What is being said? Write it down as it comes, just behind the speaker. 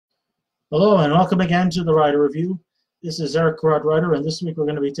Hello and welcome again to the Writer Review. This is Eckhart Writer, and this week we're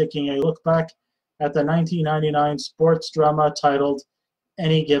going to be taking a look back at the 1999 sports drama titled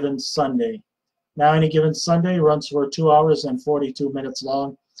Any Given Sunday. Now, Any Given Sunday runs for 2 hours and 42 minutes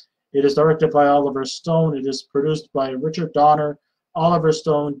long. It is directed by Oliver Stone. It is produced by Richard Donner, Oliver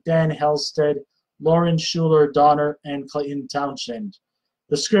Stone, Dan Halstead, Lauren Schuler Donner, and Clayton Townshend.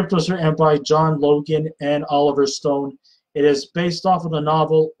 The script was written by John Logan and Oliver Stone. It is based off of the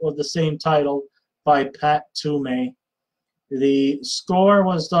novel of the same title by Pat Toomey. The score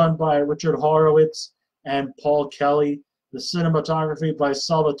was done by Richard Horowitz and Paul Kelly. The cinematography by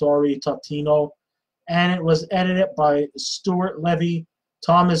Salvatore Totino. And it was edited by Stuart Levy,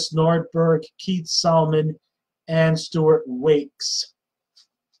 Thomas Nordberg, Keith Salmon, and Stuart Wakes.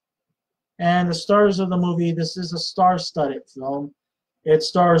 And the stars of the movie, this is a star-studded film. It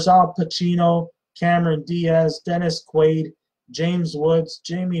stars Al Pacino, Cameron Diaz, Dennis Quaid, James Woods,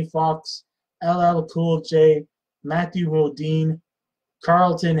 Jamie Foxx, LL Cool J, Matthew Modine,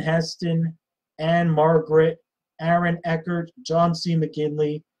 Charleton Heston, Ann-Margaret, Aaron Eckhart, John C.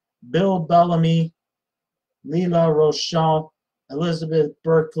 McGinley, Bill Bellamy, Lela Rochon, Elizabeth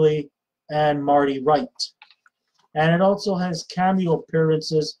Berkley, and Marty Wright. And it also has cameo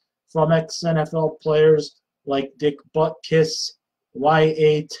appearances from ex-NFL players like Dick Butkus,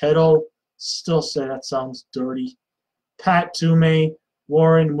 Y.A. Tittle, still say that sounds dirty, Pat Toomey,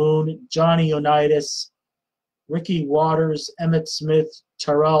 Warren Moon, Johnny Unitas, Ricky Waters, Emmett Smith,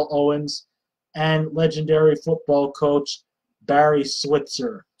 Terrell Owens, and legendary football coach Barry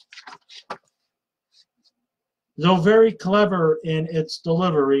Switzer. Though very clever in its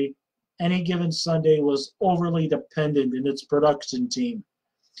delivery, Any Given Sunday was overly dependent in its production team.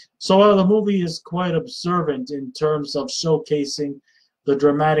 So while the movie is quite observant in terms of showcasing the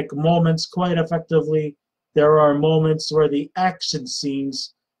dramatic moments quite effectively, there are moments where the action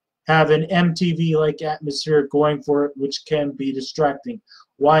scenes have an MTV-like atmosphere going for it, which can be distracting.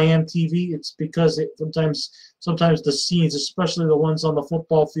 Why MTV? It's because sometimes the scenes, especially the ones on the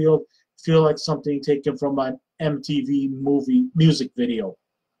football field, feel like something taken from an MTV music video.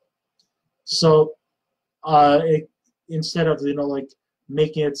 So instead of like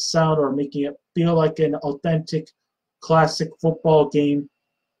making it sound or making it feel like an authentic classic football game,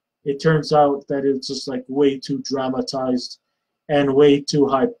 it turns out that it's just like way too dramatized and way too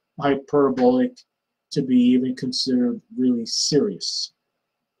hyperbolic to be even considered really serious.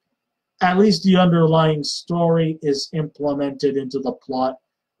 At least the underlying story is implemented into the plot,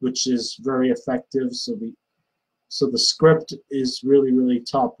 which is very effective. So the script is really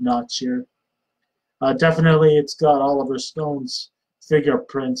top notch here. Definitely, it's got Oliver Stone's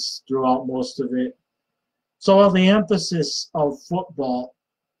fingerprints throughout most of it. So while the emphasis of football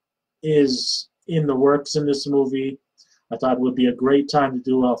is in the works in this movie, I thought it would be a great time to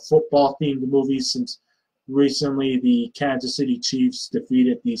do a football-themed movie since recently the Kansas City Chiefs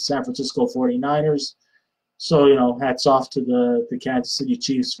defeated the San Francisco 49ers. So, hats off to the Kansas City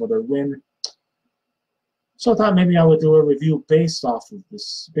Chiefs for their win. So I thought maybe I would do a review based off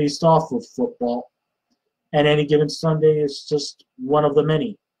of football. And Any Given Sunday is just one of the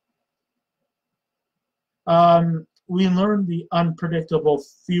many. We learned the unpredictable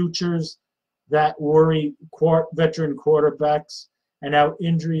futures that worry veteran quarterbacks and how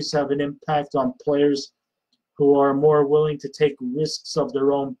injuries have an impact on players who are more willing to take risks of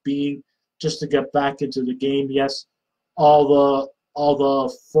their own being just to get back into the game. Yes, all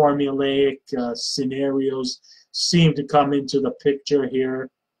the formulaic scenarios seem to come into the picture here.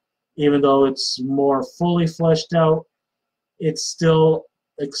 Even though it's more fully fleshed out, it's still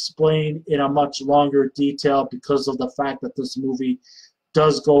explained in a much longer detail because of the fact that this movie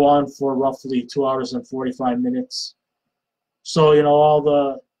does go on for roughly 2 hours and 45 minutes. So,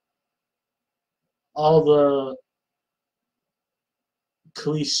 all the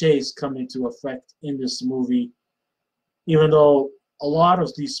cliches come into effect in this movie. Even though a lot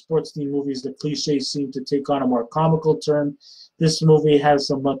of these sports team movies, the cliches seem to take on a more comical turn, this movie has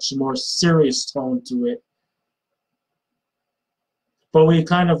a much more serious tone to it. But we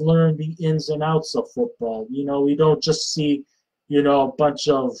kind of learn the ins and outs of football. We don't just see, a bunch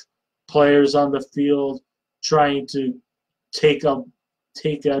of players on the field trying to take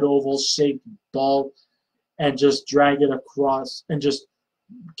that oval-shaped ball and just drag it across and just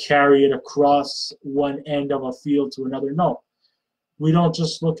carry it across one end of a field to another. No, we don't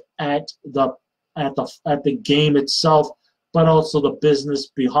just look at the game itself, but also the business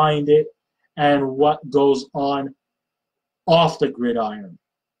behind it and what goes on off the gridiron.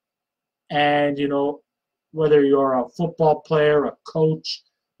 And, whether you're a football player, a coach,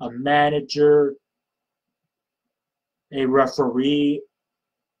 a manager, a referee,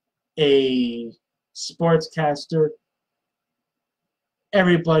 a sportscaster,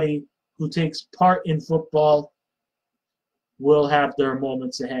 everybody who takes part in football will have their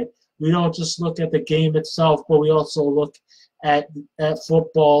moments ahead. We don't just look at the game itself, but we also look at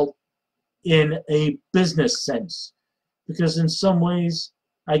football in a business sense. Because in some ways,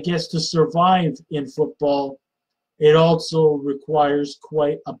 I guess to survive in football, it also requires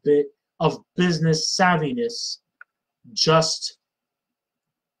quite a bit of business savviness just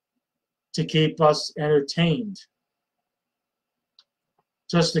to keep us entertained.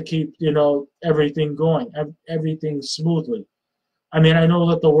 Just to keep, everything going, everything smoothly. I mean, I know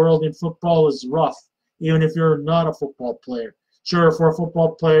that the world in football is rough, even if you're not a football player. Sure, for a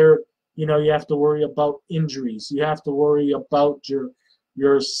football player, you have to worry about injuries. You have to worry about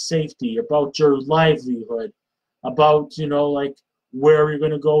your safety, about your livelihood, about, like where you're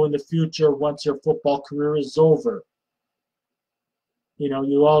going to go in the future once your football career is over.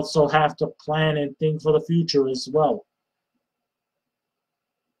 You also have to plan and think for the future as well.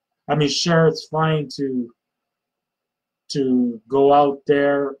 I mean, sure, it's fine to go out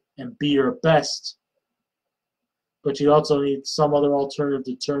there and be your best, but you also need some other alternative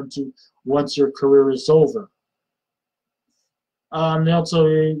to turn to once your career is over. Also,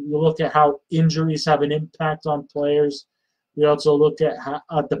 you look at how injuries have an impact on players. We also look at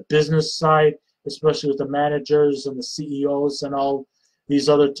the business side, especially with the managers and the CEOs and all these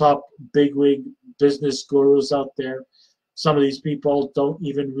other top bigwig business gurus out there. Some of these people don't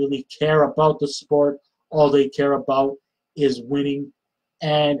even really care about the sport. All they care about is winning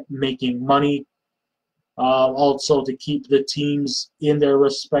and making money. Also to keep the teams in their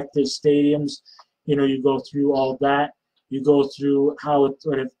respective stadiums. You go through all that. You go through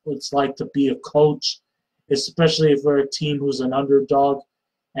what it's like to be a coach, especially if we're a team who's an underdog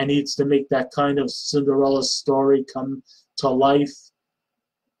and needs to make that kind of Cinderella story come to life.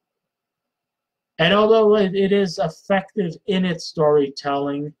 And although it is effective in its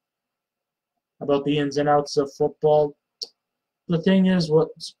storytelling about the ins and outs of football, the thing is,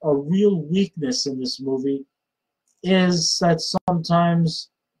 what's a real weakness in this movie is that sometimes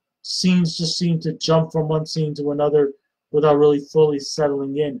scenes just seem to jump from one scene to another without really fully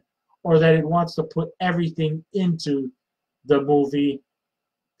settling in, or that it wants to put everything into the movie,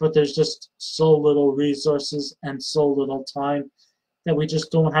 but there's just so little resources and so little time that we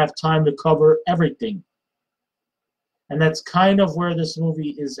just don't have time to cover everything. And that's kind of where this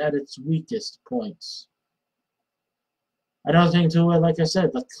movie is at its weakest points. Another thing too, like I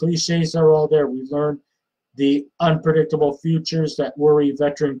said, the cliches are all there. We learn the unpredictable futures that worry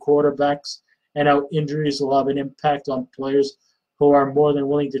veteran quarterbacks and how injuries will have an impact on players who are more than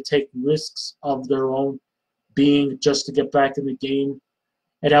willing to take risks of their own being just to get back in the game.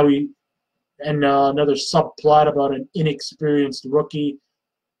 And how another subplot about an inexperienced rookie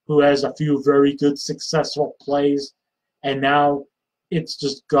who has a few very good successful plays, and now it's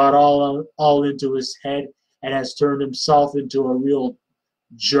just got all into his head and has turned himself into a real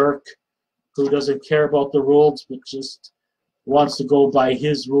jerk who doesn't care about the rules but just wants to go by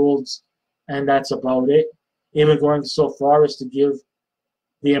his rules, and that's about it. Even going so far as to give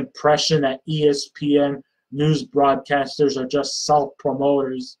the impression that ESPN news broadcasters are just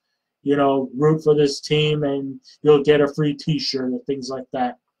self-promoters. Root for this team and you'll get a free t-shirt and things like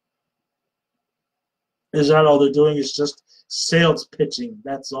that. Is that all they're doing? Is just sales pitching.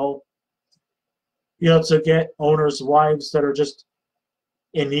 That's all. You also get owners' wives that are just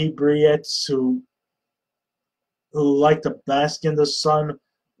inebriates who like to bask in the sun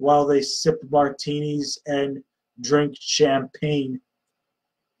while they sip martinis and drink champagne.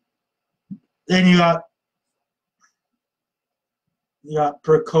 Then you got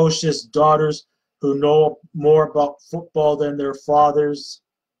precocious daughters who know more about football than their fathers.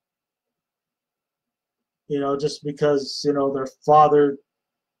 Just because, their father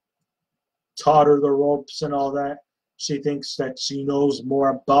taught her the ropes and all that. She thinks that she knows more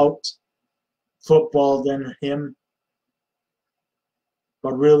about football than him.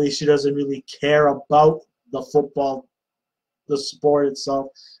 But really, she doesn't really care about the football, the sport itself,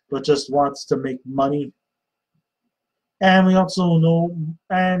 but just wants to make money. And we also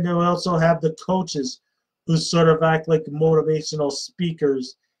have the coaches who sort of act like motivational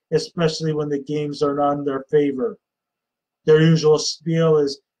speakers, especially when the games are not in their favor. Their usual spiel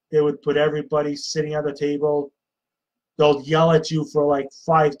is they would put everybody sitting at the table. They'll yell at you for like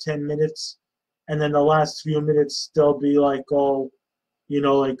 5-10 minutes, and then the last few minutes they'll be like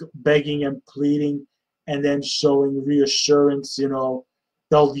like begging and pleading, and then showing reassurance.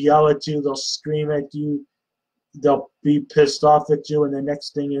 They'll yell at you, they'll scream at you, they'll be pissed off at you, and the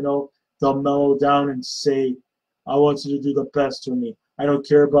next thing you know, they'll mellow down and say, I want you to do the best for me. I don't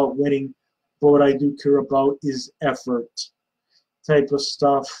care about winning, but what I do care about is effort type of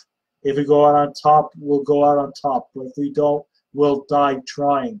stuff. If we go out on top, we'll go out on top. But if we don't, we'll die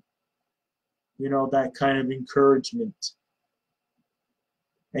trying. You know, that kind of encouragement.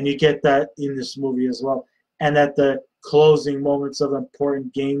 And you get that in this movie as well. And at the closing moments of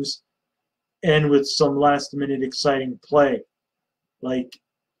important games, end with some last-minute exciting play. Like,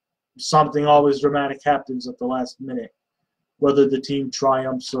 something always dramatic happens at the last minute, whether the team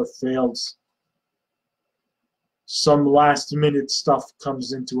triumphs or fails. Some last-minute stuff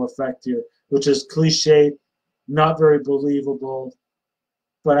comes into effect here, which is cliche, not very believable,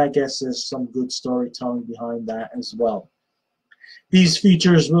 but I guess there's some good storytelling behind that as well. These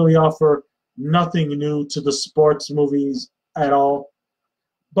features really offer nothing new to the sports movies at all,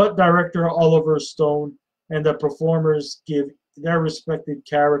 but director Oliver Stone and the performers give their respected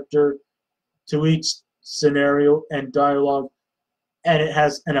character to each scenario and dialogue, and it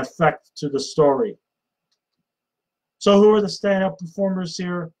has an effect to the story. So who are the stand-up performers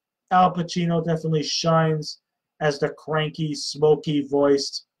here? Al Pacino definitely shines as the cranky,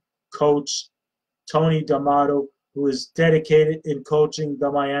 smoky-voiced coach. Tony D'Amato, who is dedicated in coaching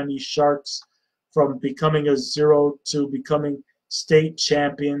the Miami Sharks from becoming a zero to becoming state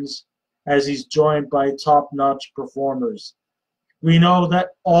champions, as he's joined by top-notch performers. We know that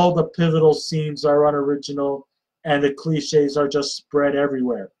all the pivotal scenes are unoriginal and the cliches are just spread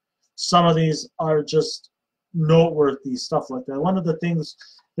everywhere. Some of these are just noteworthy, stuff like that. One of the things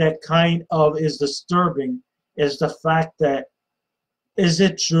that kind of is disturbing is the fact that, is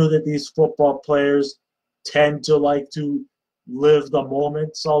it true that these football players tend to like to live the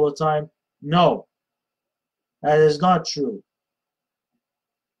moments all the time? No, that is not true.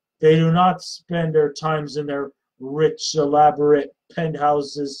 They do not spend their times in their rich, elaborate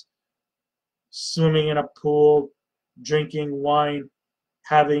penthouses, swimming in a pool, drinking wine,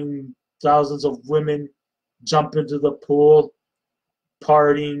 having thousands of women jump into the pool,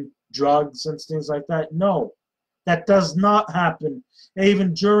 partying, drugs, and things like that. No, that does not happen,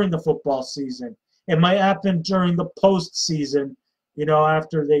 even during the football season. It might happen during the postseason, you know,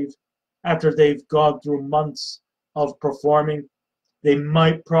 after they've gone through months of performing. They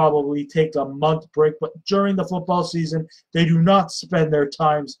might probably take a month break, but during the football season, they do not spend their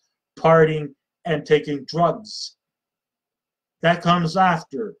times partying and taking drugs. That comes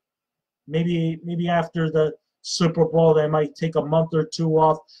after. Maybe after the Super Bowl, they might take a month or two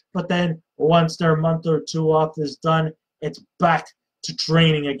off, but then once their month or two off is done, it's back to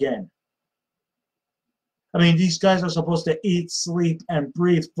training again. I mean, these guys are supposed to eat, sleep, and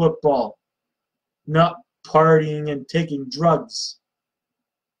breathe football, not partying and taking drugs.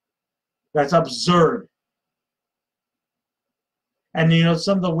 That's absurd. And, you know,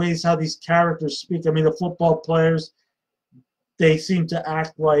 some of the ways how these characters speak, I mean, the football players, they seem to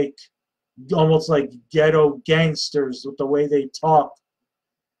act like, almost like ghetto gangsters with the way they talk.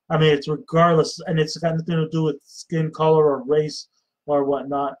 I mean, it's regardless, and it's got nothing to do with skin color or race or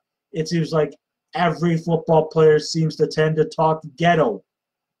whatnot. It seems like every football player seems to tend to talk ghetto,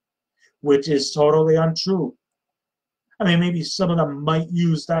 which is totally untrue. I mean, maybe some of them might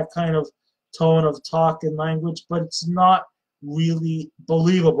use that kind of tone of talk and language, but it's not really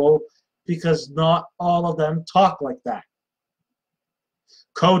believable because not all of them talk like that.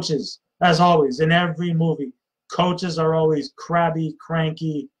 Coaches, as always, in every movie, coaches are always crabby,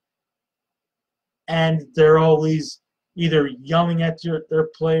 cranky, and they're always either yelling at their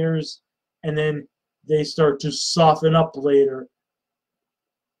players and then they start to soften up later.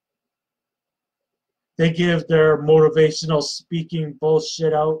 They give their motivational speaking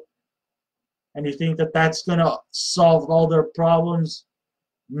bullshit out, and you think that that's going to solve all their problems?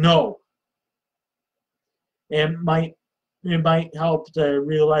 No. It might help to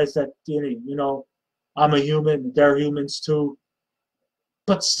realize that, you know, I'm a human, they're humans too.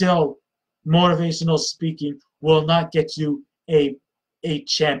 But still, motivational speaking will not get you a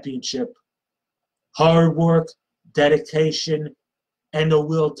championship. Hard work, dedication, and the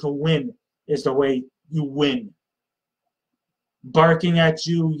will to win is the way you win. Barking at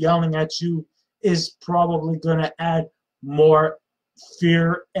you, yelling at you is probably going to add more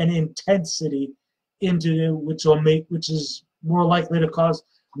fear and intensity into it, which is more likely to cause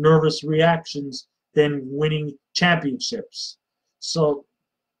nervous reactions than winning championships. So,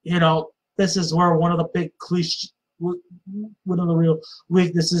 you know, this is where one of the big one of the real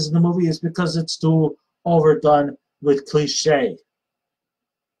weaknesses in the movie is because it's too overdone with cliche.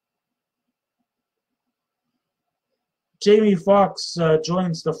 Jamie Foxx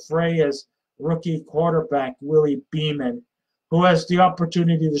joins the fray as rookie quarterback Willie Beeman, who has the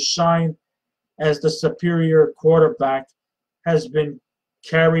opportunity to shine as the superior quarterback, has been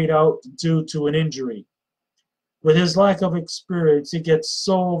carried out due to an injury. With his lack of experience, he gets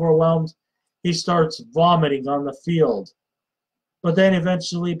so overwhelmed he starts vomiting on the field, but then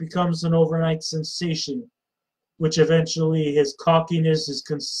eventually becomes an overnight sensation, which eventually his cockiness, his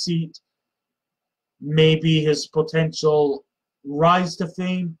conceit, maybe his potential rise to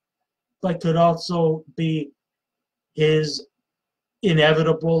fame, but could also be his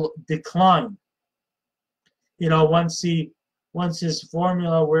inevitable decline. You know, once his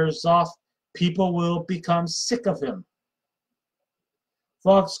formula wears off, people will become sick of him.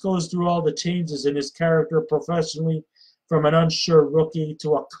 Foxx goes through all the changes in his character professionally, from an unsure rookie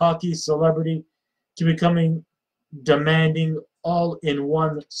to a cocky celebrity to becoming demanding all in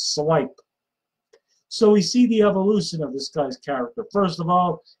one swipe. So we see the evolution of this guy's character. First of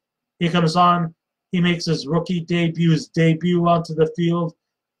all, he comes on, he makes his rookie debut onto the field,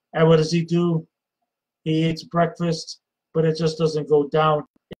 and what does he do? He eats breakfast, but it just doesn't go down.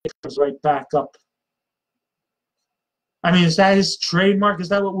 It comes right back up. I mean, is that his trademark? Is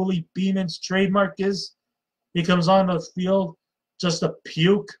that what Willie Beeman's trademark is? He comes on the field just to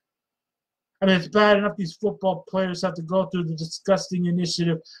puke. I mean, it's bad enough these football players have to go through the disgusting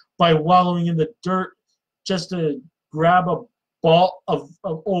initiative by wallowing in the dirt just to grab a ball, of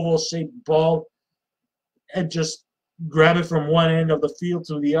oval-shaped ball, and just grab it from one end of the field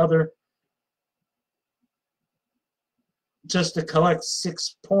to the other just to collect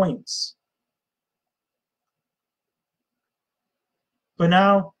 6 points. But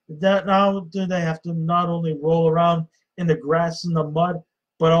now do they have to not only roll around in the grass and the mud,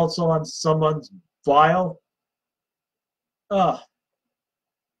 but also on someone's vial? Ugh.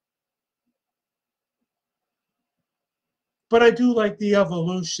 But I do like the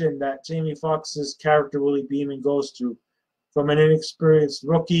evolution that Jamie Foxx's character Willie Beeman goes through, from an inexperienced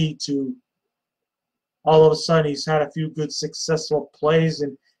rookie to all of a sudden he's had a few good successful plays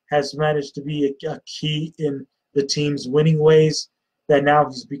and has managed to be a key in the team's winning ways. That now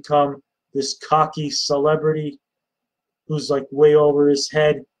he's become this cocky celebrity who's like way over his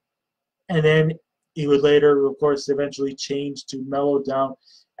head. And then he would later, of course, eventually change to mellow down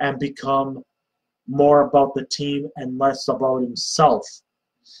and become more about the team and less about himself.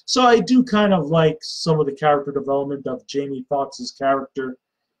 So I do kind of like some of the character development of Jamie Foxx's character.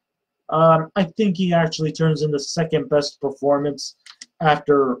 I think he actually turns in the second best performance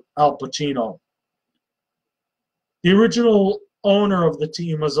after Al Pacino. The original owner of the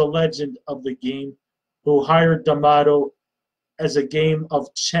team was a legend of the game who hired D'Amato as a game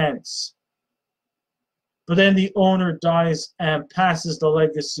of chance. But then the owner dies and passes the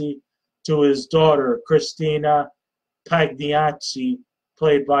legacy to his daughter, Christina Pagliacci,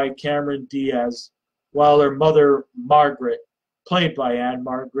 played by Cameron Diaz, while her mother, Margaret, played by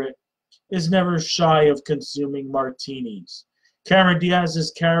Ann-Margaret, is never shy of consuming martinis. Cameron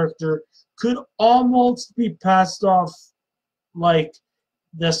Diaz's character could almost be passed off like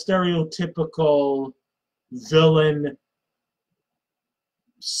the stereotypical villain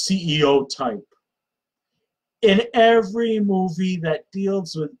CEO type. In every movie that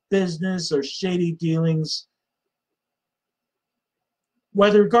deals with business or shady dealings,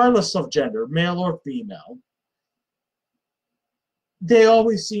 whether regardless of gender, male or female, they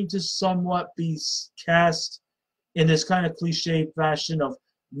always seem to somewhat be cast in this kind of cliche fashion of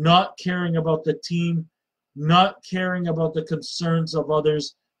not caring about the team, not caring about the concerns of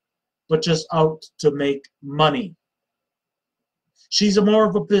others, but just out to make money. She's more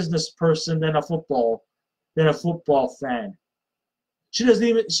of a business person than a football fan. She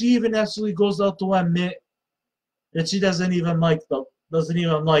even actually goes out to admit that she doesn't even like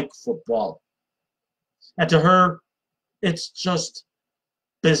football. And to her, it's just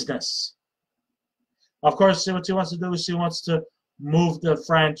business. Of course, what she wants to do is she wants to move the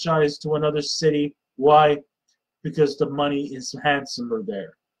franchise to another city. Why? Because the money is handsomer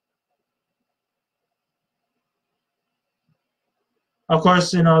there. Of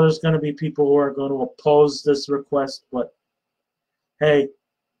course, there's going to be people who are going to oppose this request, but hey,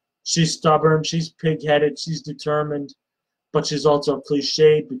 she's stubborn, she's pig-headed, she's determined, but she's also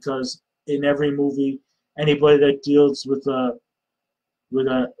cliched because in every movie, anybody that deals with a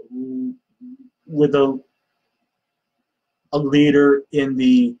leader in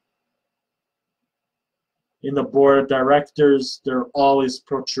the board of directors, they're always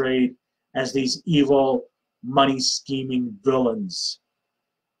portrayed as these evil, money-scheming villains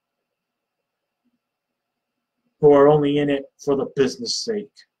who are only in it for the business sake.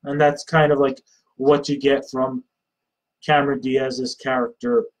 And that's kind of like what you get from Cameron Diaz's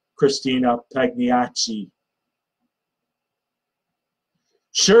character, Christina Pagliacci.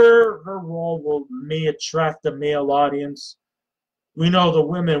 Sure, her role may attract a male audience, We know the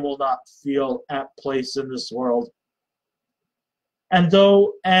women will not feel at place in this world. And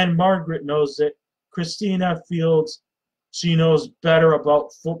though Ann-Margaret knows it, Christina feels she knows better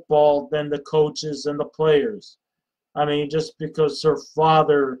about football than the coaches and the players. I mean, just because her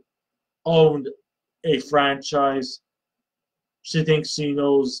father owned a franchise, she thinks she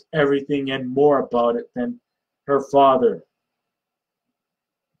knows everything and more about it than her father.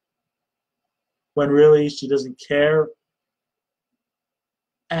 When really she doesn't care,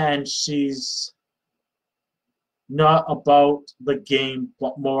 and she's not about the game,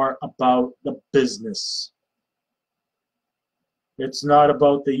 but more about the business. It's not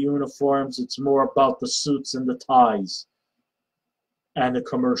about the uniforms, it's more about the suits and the ties and the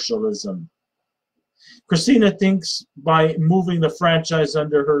commercialism. Christina thinks by moving the franchise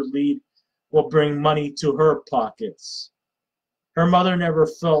under her lead will bring money to her pockets. Her mother never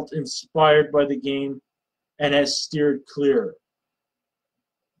felt inspired by the game and has steered clear.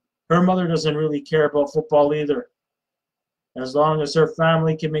 Her mother doesn't really care about football either. As long as her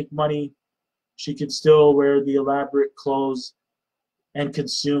family can make money, she can still wear the elaborate clothes and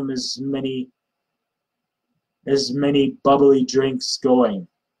consume as many bubbly drinks going.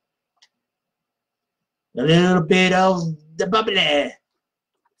 A little bit of the bubbly.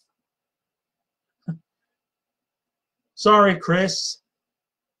 Sorry, Chris.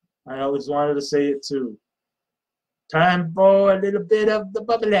 I always wanted to say it too. Time for a little bit of the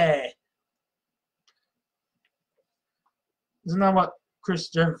bubbly. Isn't that what Chris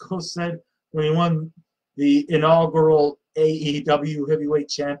Jericho said when he won the inaugural AEW Heavyweight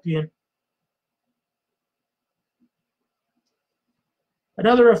Champion?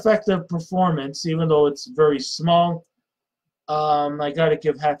 Another effective performance, even though it's very small. I got to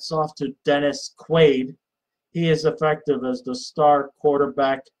give hats off to Dennis Quaid. He is effective as the star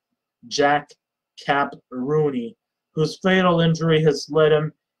quarterback Jack Cap Rooney, whose fatal injury has led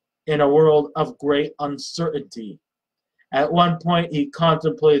him in a world of great uncertainty. At one point, he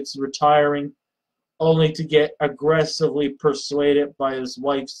contemplates retiring, only to get aggressively persuaded by his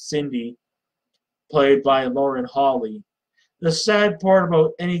wife Cindy, played by Lauren Hawley. The sad part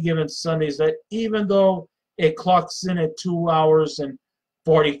about Any Given Sunday is that even though it clocks in at 2 hours and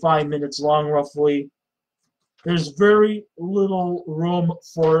 45 minutes long, roughly, there's very little room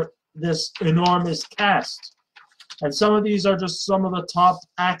for this enormous cast. And some of these are just some of the top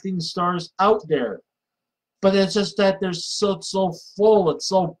acting stars out there. But it's just that they're so full, it's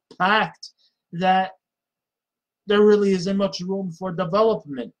so packed that there really isn't much room for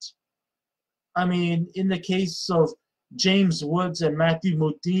development. I mean, in the case of James Woods and Matthew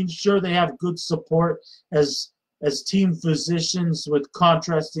Modine, sure, they have good support as team physicians with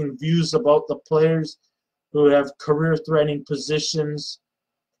contrasting views about the players who have career-threatening positions.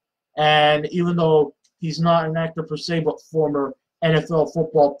 And even though he's not an actor per se, but former NFL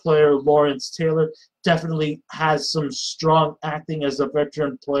football player Lawrence Taylor definitely has some strong acting as a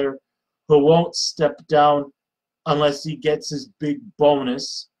veteran player who won't step down unless he gets his big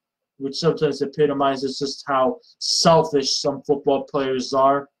bonus, which sometimes epitomizes just how selfish some football players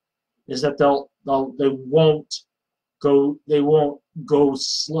are, is that they won't go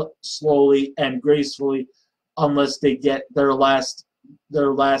slowly and gracefully unless they get their last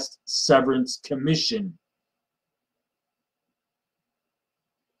severance commission.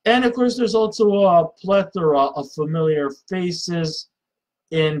 And of course, there's also a plethora of familiar faces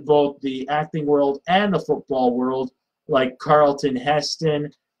in both the acting world and the football world, like Charleton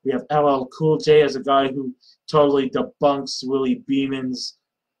Heston. We have LL Cool J as a guy who totally debunks Willie Beeman's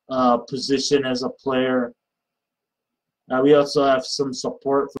position as a player. We also have some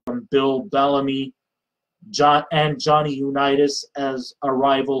support from Bill Bellamy and Johnny Unitas as a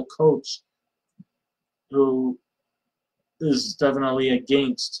rival coach who is definitely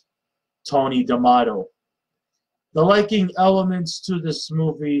against Tony D'Amato. The liking elements to this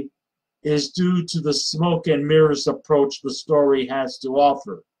movie is due to the smoke and mirrors approach the story has to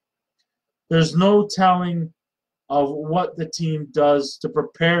offer. There's no telling of what the team does to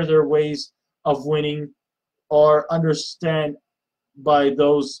prepare their ways of winning or understand by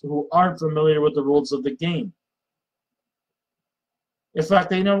those who aren't familiar with the rules of the game. In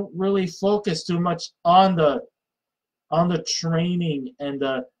fact, they don't really focus too much on the training and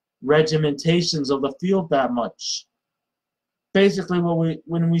the regimentations of the field that much. Basically,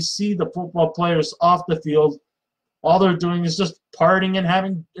 when we see the football players off the field, all they're doing is just partying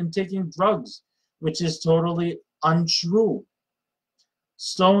and taking drugs, which is totally untrue.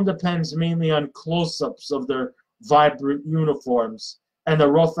 Stone depends mainly on close-ups of their vibrant uniforms and the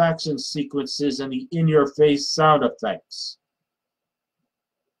rough action sequences and the in-your-face sound effects.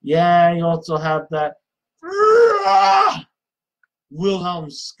 Yeah, you also have that Wilhelm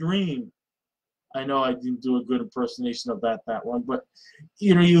scream. I know I didn't do a good impersonation of that one, but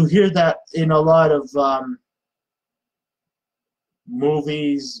you know, you hear that in a lot of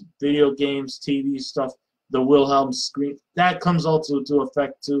movies, video games, TV stuff. The Wilhelm scream, that comes also to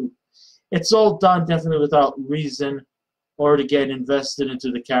effect too. It's all done definitely without reason or to get invested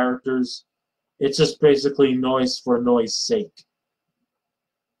into the characters. It's just basically noise for noise sake.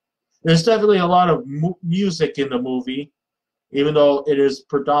 There's definitely a lot of music in the movie, even though it is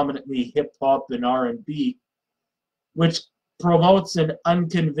predominantly hip-hop and R&B, which promotes an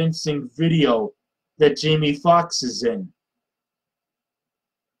unconvincing video that Jamie Foxx is in.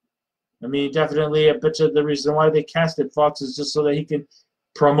 I mean, definitely a bit of the reason why they casted Foxx is just so that he can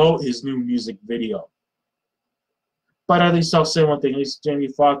promote his new music video. But at least I'll say one thing, at least Jamie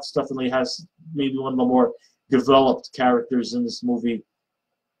Foxx definitely has maybe one of the more developed characters in this movie.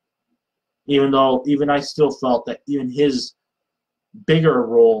 Even though, I still felt that even his bigger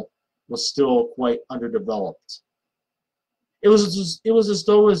role was still quite underdeveloped. It was as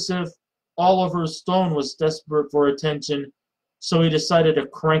though as if Oliver Stone was desperate for attention, so he decided to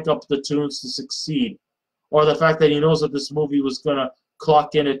crank up the tunes to succeed. Or the fact that he knows that this movie was going to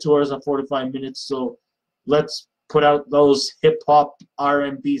clock in at 2 hours and 45 minutes, so let's put out those hip-hop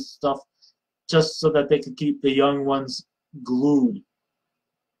R&B stuff just so that they could keep the young ones glued.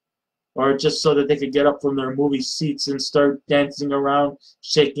 Or just so that they could get up from their movie seats and start dancing around,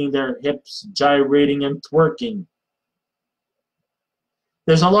 shaking their hips, gyrating, and twerking.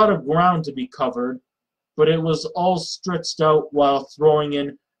 There's a lot of ground to be covered, but it was all stretched out while throwing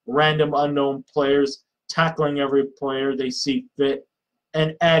in random unknown players, tackling every player they see fit,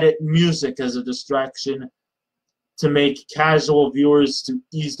 and added music as a distraction to make casual viewers to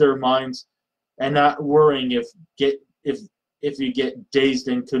ease their minds and not worrying if you get dazed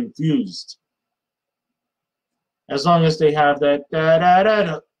and confused. As long as they have that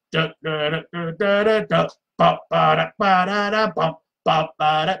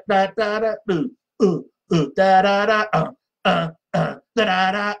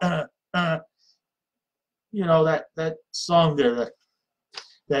you know, that song there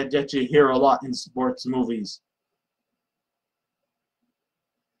that you hear a lot in sports movies.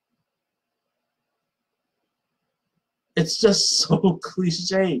 It's just so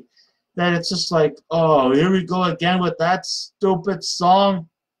cliche that it's just like, oh, here we go again with that stupid song.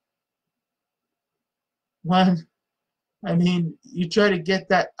 When, I mean, you try to get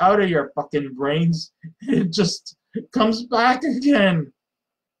that out of your fucking brains, it just comes back again.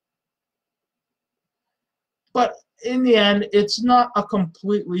 But in the end, it's not a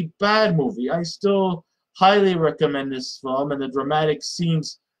completely bad movie. I still highly recommend this film, and the dramatic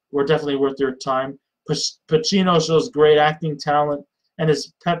scenes were definitely worth your time. Pacino shows great acting talent, and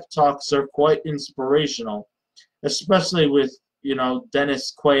his pep talks are quite inspirational, especially with, you know,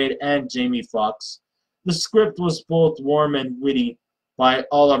 Dennis Quaid and Jamie Foxx. The script was both warm and witty by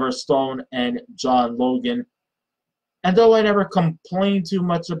Oliver Stone and John Logan. And though I never complained too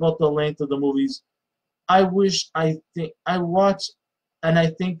much about the length of the movies, I think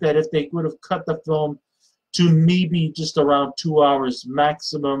that if they would have cut the film to maybe just around 2 hours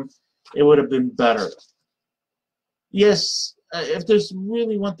maximum, it would have been better. Yes, if there's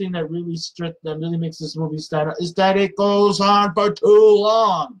really one thing that really makes this movie stand out, is that it goes on for too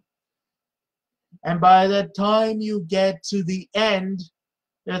long. And by the time you get to the end,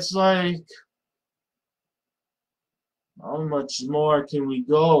 it's like, how much more can we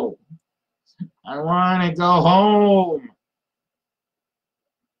go? I want to go home.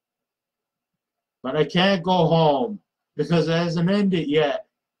 But I can't go home because it hasn't ended yet.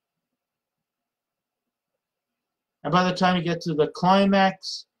 And by the time you get to the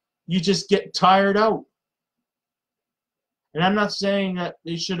climax, you just get tired out. And I'm not saying that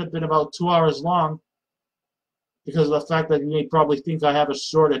they should have been about 2 hours long because of the fact that you may probably think I have a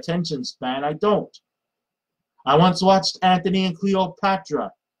short attention span. I don't. I once watched Anthony and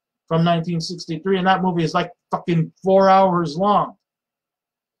Cleopatra from 1963, and that movie is like fucking 4 hours long.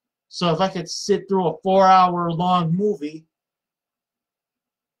 So if I could sit through a 4 hour long movie,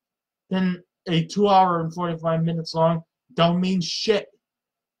 then a 2 hour and 45 minutes long don't mean shit.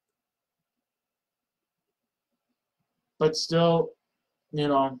 But still, you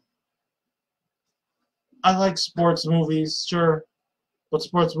know, I like sports movies, sure, but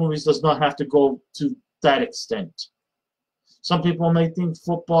sports movies does not have to go to that extent. Some people may think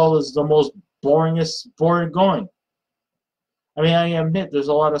football is the most boringest sport going. I mean, I admit there's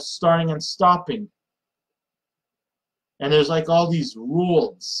a lot of starting and stopping. And there's like all these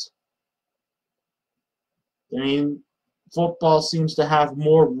rules. I mean, football seems to have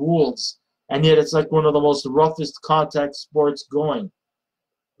more rules And yet it's like one of the most roughest contact sports going,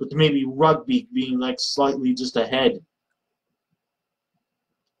 with maybe rugby being like slightly just ahead.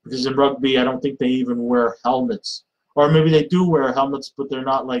 Because in rugby, I don't think they even wear helmets. Or maybe they do wear helmets, but they're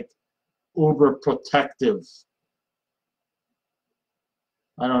not like uber protective.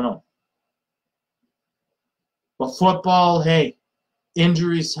 I don't know. But football, hey,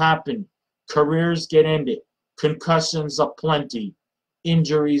 injuries happen. Careers get ended. Concussions aplenty.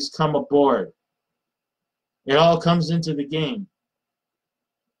 Injuries come aboard. It all comes into the game.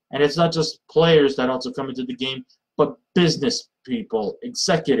 And it's not just players that also come into the game, but business people,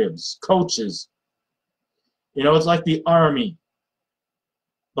 executives, coaches. You know, it's like the army.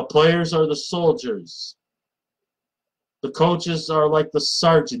 The players are the soldiers. The coaches are like the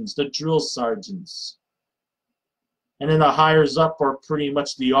sergeants, the drill sergeants. And then the higher up are pretty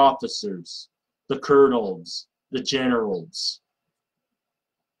much the officers, the colonels, the generals.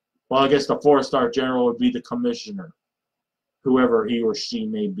 Well, I guess the 4-star general would be the commissioner, whoever he or she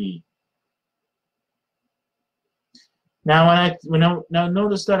may be. Now, now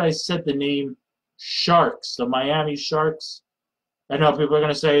notice that I said the name Sharks, the Miami Sharks. I know people are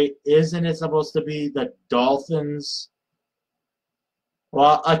going to say, isn't it supposed to be the Dolphins?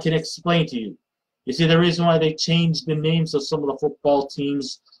 Well, I can explain to you. You see, the reason why they changed the names of some of the football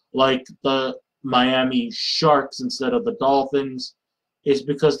teams, like the Miami Sharks instead of the Dolphins, is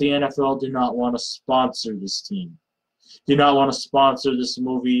because the NFL did not want to sponsor this team. Did not want to sponsor this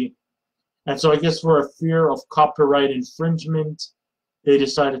movie. And so I guess for a fear of copyright infringement, they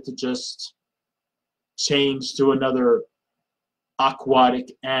decided to just change to another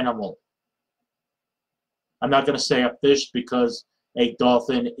aquatic animal. I'm not going to say a fish because a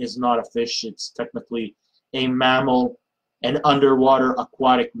dolphin is not a fish. It's technically a mammal, an underwater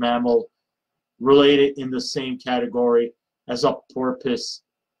aquatic mammal, related in the same category as a porpoise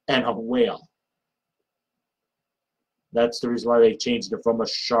and a whale. That's the reason why they changed it from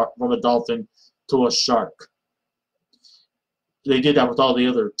a dolphin to a shark. They did that with all the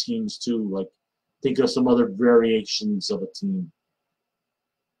other teams too. Like, think of some other variations of a team.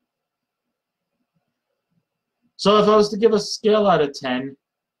 So if I was to give a scale out of 10,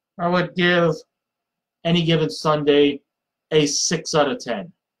 I would give Any Given Sunday a 6 out of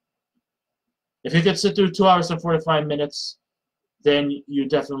 10. If you could sit through 2 hours and 45 minutes, then you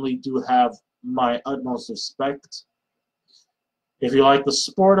definitely do have my utmost respect. If you like the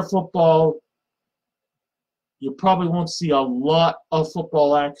sport of football, you probably won't see a lot of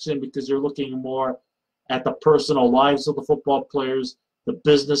football action because you're looking more at the personal lives of the football players, the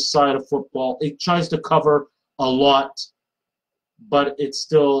business side of football. It tries to cover a lot, but it's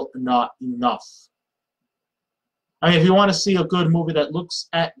still not enough. I mean, if you want to see a good movie that looks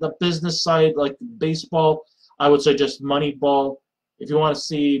at the business side, like baseball, I would say just Moneyball. If you want to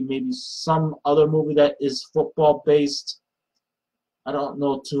see maybe some other movie that is football-based, I don't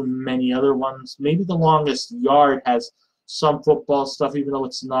know too many other ones. Maybe The Longest Yard has some football stuff, even though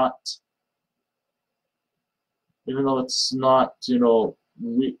it's not, you know,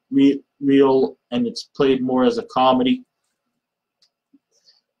 real, and it's played more as a comedy.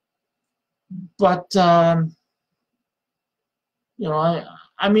 But you know,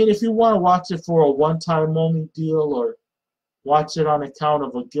 I mean, if you want to watch it for a one-time only deal or watch it on account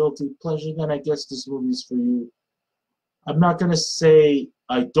of a guilty pleasure, then I guess this movie's for you. I'm not going to say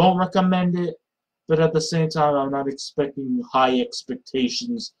I don't recommend it, but at the same time, I'm not expecting high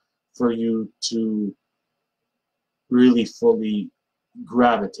expectations for you to really fully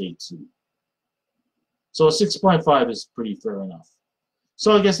gravitate to. So a 6.5 is pretty fair enough.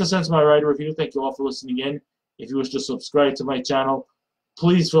 So I guess this ends my writer review. Thank you all for listening in. If you wish to subscribe to my channel,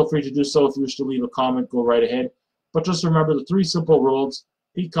 please feel free to do so. If you wish to leave a comment, go right ahead. But just remember the 3 simple rules.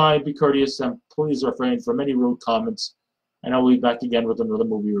 Be kind, be courteous, and please refrain from any rude comments. And I will be back again with another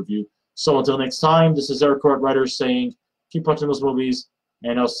movie review. So until next time, this is Eckhart Writer saying, keep watching those movies,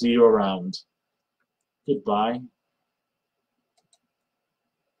 and I'll see you around. Goodbye.